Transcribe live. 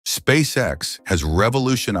SpaceX has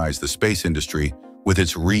revolutionized the space industry with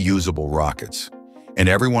its reusable rockets, and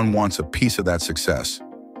everyone wants a piece of that success,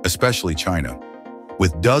 especially China.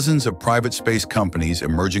 With dozens of private space companies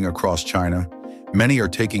emerging across China, many are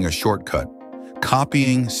taking a shortcut,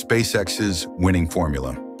 copying SpaceX's winning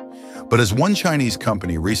formula. But as one Chinese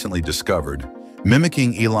company recently discovered,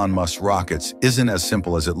 mimicking Elon Musk's rockets isn't as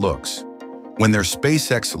simple as it looks. When their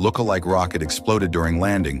SpaceX look-alike rocket exploded during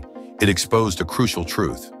landing, it exposed a crucial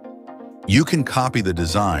truth. You can copy the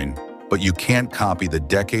design, but you can't copy the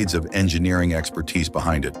decades of engineering expertise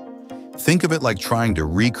behind it. Think of it like trying to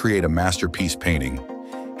recreate a masterpiece painting.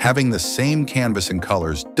 Having the same canvas and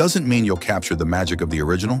colors doesn't mean you'll capture the magic of the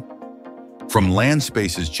original. From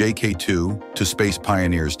LandSpace's JK2 to Space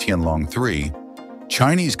Pioneer's Tianlong 3,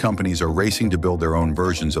 Chinese companies are racing to build their own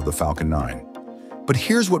versions of the Falcon 9. But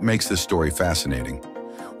here's what makes this story fascinating.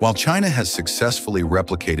 While China has successfully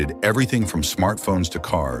replicated everything from smartphones to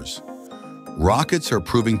cars, rockets are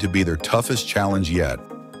proving to be their toughest challenge yet.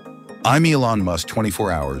 I'm Elon Musk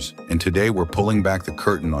 24 Hours, and today we're pulling back the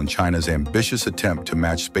curtain on China's ambitious attempt to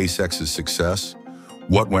match SpaceX's success,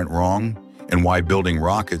 what went wrong, and why building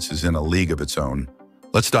rockets is in a league of its own.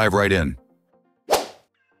 Let's dive right in.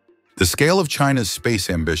 The scale of China's space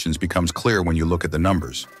ambitions becomes clear when you look at the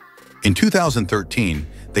numbers. In 2013,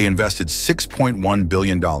 they invested $6.1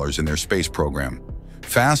 billion in their space program.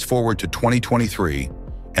 Fast forward to 2023,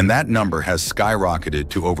 and that number has skyrocketed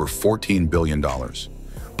to over $14 billion.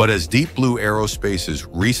 But as Deep Blue Aerospace's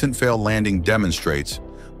recent failed landing demonstrates,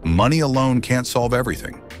 money alone can't solve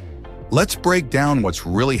everything. Let's break down what's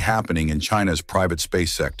really happening in China's private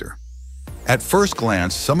space sector. At first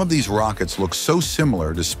glance, some of these rockets look so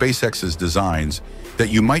similar to SpaceX's designs that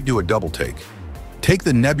you might do a double take. Take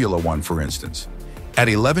the Nebula one, for instance. At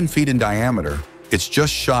 11 feet in diameter, it's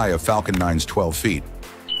just shy of Falcon 9's 12 feet.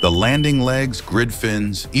 The landing legs, grid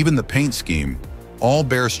fins, even the paint scheme, all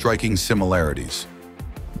bear striking similarities.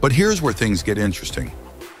 But here's where things get interesting.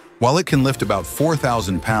 While it can lift about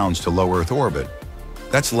 4,000 pounds to low Earth orbit,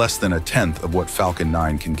 that's less than a tenth of what Falcon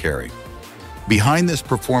 9 can carry. Behind this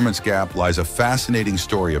performance gap lies a fascinating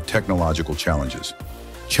story of technological challenges.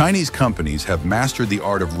 Chinese companies have mastered the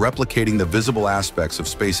art of replicating the visible aspects of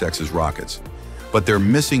SpaceX's rockets, but they're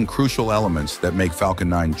missing crucial elements that make Falcon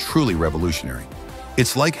 9 truly revolutionary.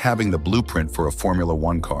 It's like having the blueprint for a Formula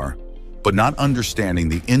One car, but not understanding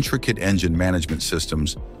the intricate engine management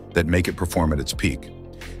systems that make it perform at its peak.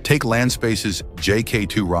 Take LandSpace's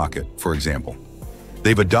JK2 rocket, for example.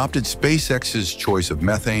 They've adopted SpaceX's choice of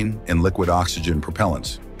methane and liquid oxygen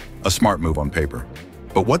propellants, a smart move on paper.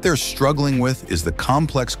 But what they're struggling with is the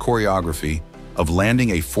complex choreography of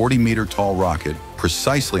landing a 40-meter-tall rocket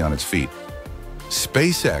precisely on its feet.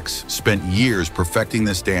 SpaceX spent years perfecting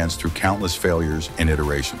this dance through countless failures and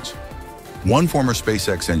iterations. One former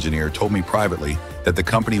SpaceX engineer told me privately that the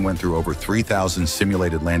company went through over 3,000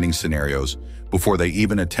 simulated landing scenarios before they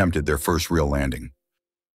even attempted their first real landing.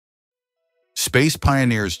 Space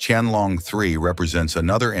Pioneer's Tianlong 3 represents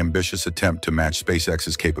another ambitious attempt to match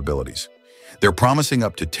SpaceX's capabilities. They're promising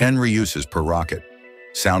up to 10 reuses per rocket.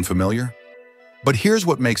 Sound familiar? But here's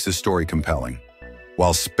what makes this story compelling.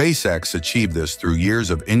 While SpaceX achieved this through years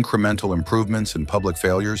of incremental improvements and public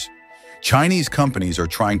failures, Chinese companies are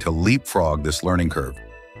trying to leapfrog this learning curve.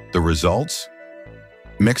 The results?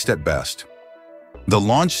 Mixed at best. The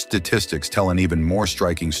launch statistics tell an even more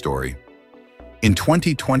striking story. In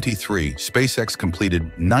 2023, SpaceX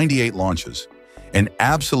completed 98 launches, an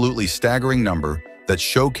absolutely staggering number that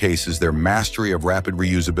showcases their mastery of rapid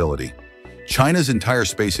reusability. China's entire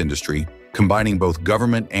space industry, combining both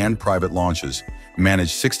government and private launches,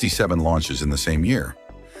 managed 67 launches in the same year.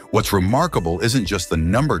 What's remarkable isn't just the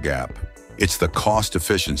number gap, it's the cost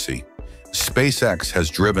efficiency. SpaceX has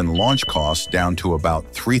driven launch costs down to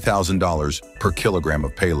about $3,000 per kilogram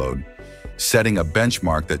of payload, setting a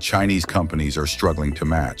benchmark that Chinese companies are struggling to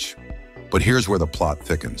match. But here's where the plot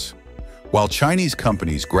thickens. While Chinese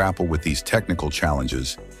companies grapple with these technical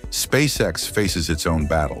challenges, SpaceX faces its own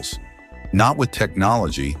battles. Not with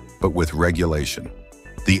technology, but with regulation.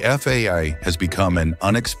 The FAA has become an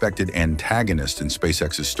unexpected antagonist in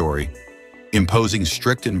SpaceX's story, imposing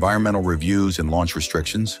strict environmental reviews and launch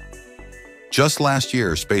restrictions. Just last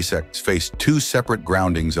year, SpaceX faced 2 separate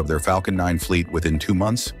groundings of their Falcon 9 fleet within 2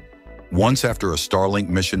 months, once after a Starlink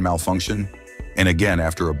mission malfunction, and again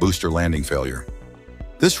after a booster landing failure.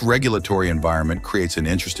 This regulatory environment creates an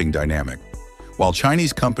interesting dynamic. While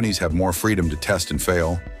Chinese companies have more freedom to test and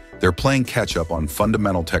fail, they're playing catch-up on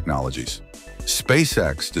fundamental technologies.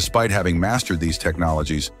 SpaceX, despite having mastered these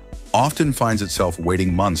technologies, often finds itself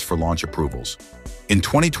waiting months for launch approvals. In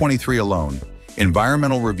 2023 alone,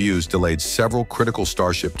 Environmental reviews delayed several critical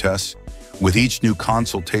Starship tests, with each new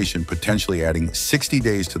consultation potentially adding 60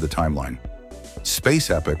 days to the timeline.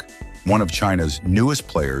 SpaceX, one of China's newest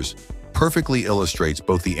players, perfectly illustrates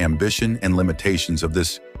both the ambition and limitations of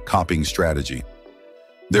this copying strategy.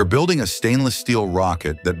 They're building a stainless steel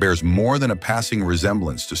rocket that bears more than a passing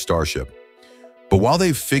resemblance to Starship. But while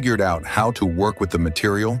they've figured out how to work with the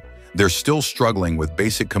material, they're still struggling with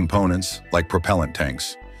basic components like propellant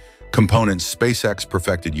tanks, components SpaceX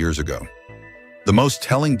perfected years ago. The most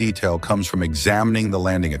telling detail comes from examining the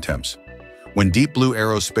landing attempts. When Deep Blue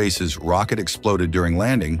Aerospace's rocket exploded during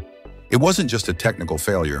landing, it wasn't just a technical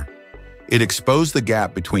failure. It exposed the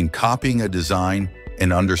gap between copying a design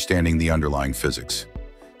and understanding the underlying physics.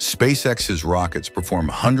 SpaceX's rockets perform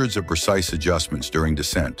hundreds of precise adjustments during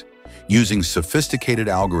descent, using sophisticated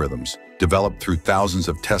algorithms developed through thousands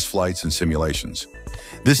of test flights and simulations.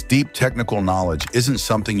 This deep technical knowledge isn't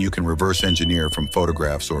something you can reverse engineer from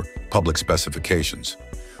photographs or public specifications.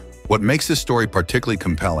 What makes this story particularly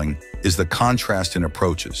compelling is the contrast in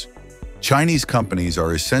approaches. Chinese companies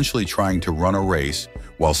are essentially trying to run a race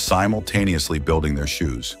while simultaneously building their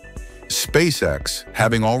shoes. SpaceX,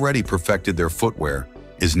 having already perfected their footwear,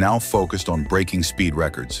 is now focused on breaking speed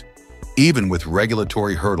records, even with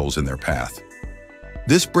regulatory hurdles in their path.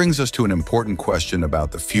 This brings us to an important question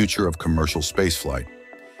about the future of commercial spaceflight.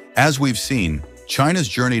 As we've seen, China's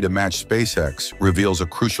journey to match SpaceX reveals a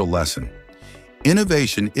crucial lesson.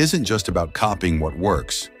 Innovation isn't just about copying what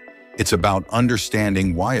works, it's about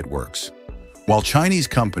understanding why it works. While Chinese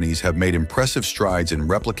companies have made impressive strides in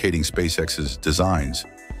replicating SpaceX's designs,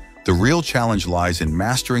 the real challenge lies in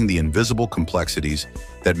mastering the invisible complexities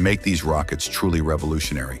that make these rockets truly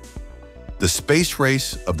revolutionary. The space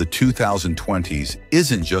race of the 2020s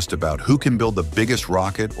isn't just about who can build the biggest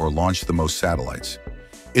rocket or launch the most satellites.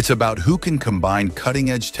 It's about who can combine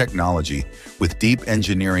cutting-edge technology with deep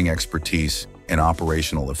engineering expertise and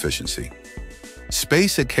operational efficiency.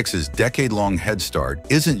 SpaceX's decade-long head start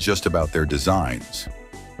isn't just about their designs.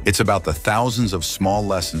 It's about the thousands of small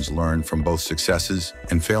lessons learned from both successes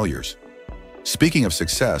and failures. Speaking of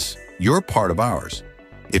success, you're part of ours.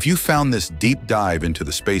 If you found this deep dive into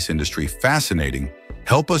the space industry fascinating,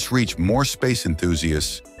 help us reach more space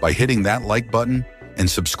enthusiasts by hitting that like button and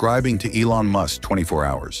subscribing to Elon Musk 24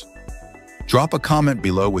 Hours. Drop a comment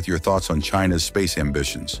below with your thoughts on China's space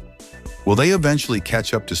ambitions. Will they eventually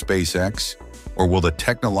catch up to SpaceX, or will the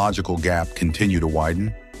technological gap continue to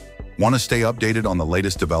widen? Want to stay updated on the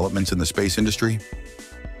latest developments in the space industry?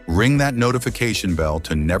 Ring that notification bell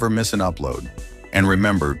to never miss an upload. And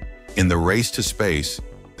remember, in the race to space,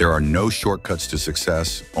 there are no shortcuts to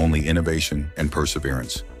success, only innovation and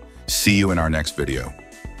perseverance. See you in our next video.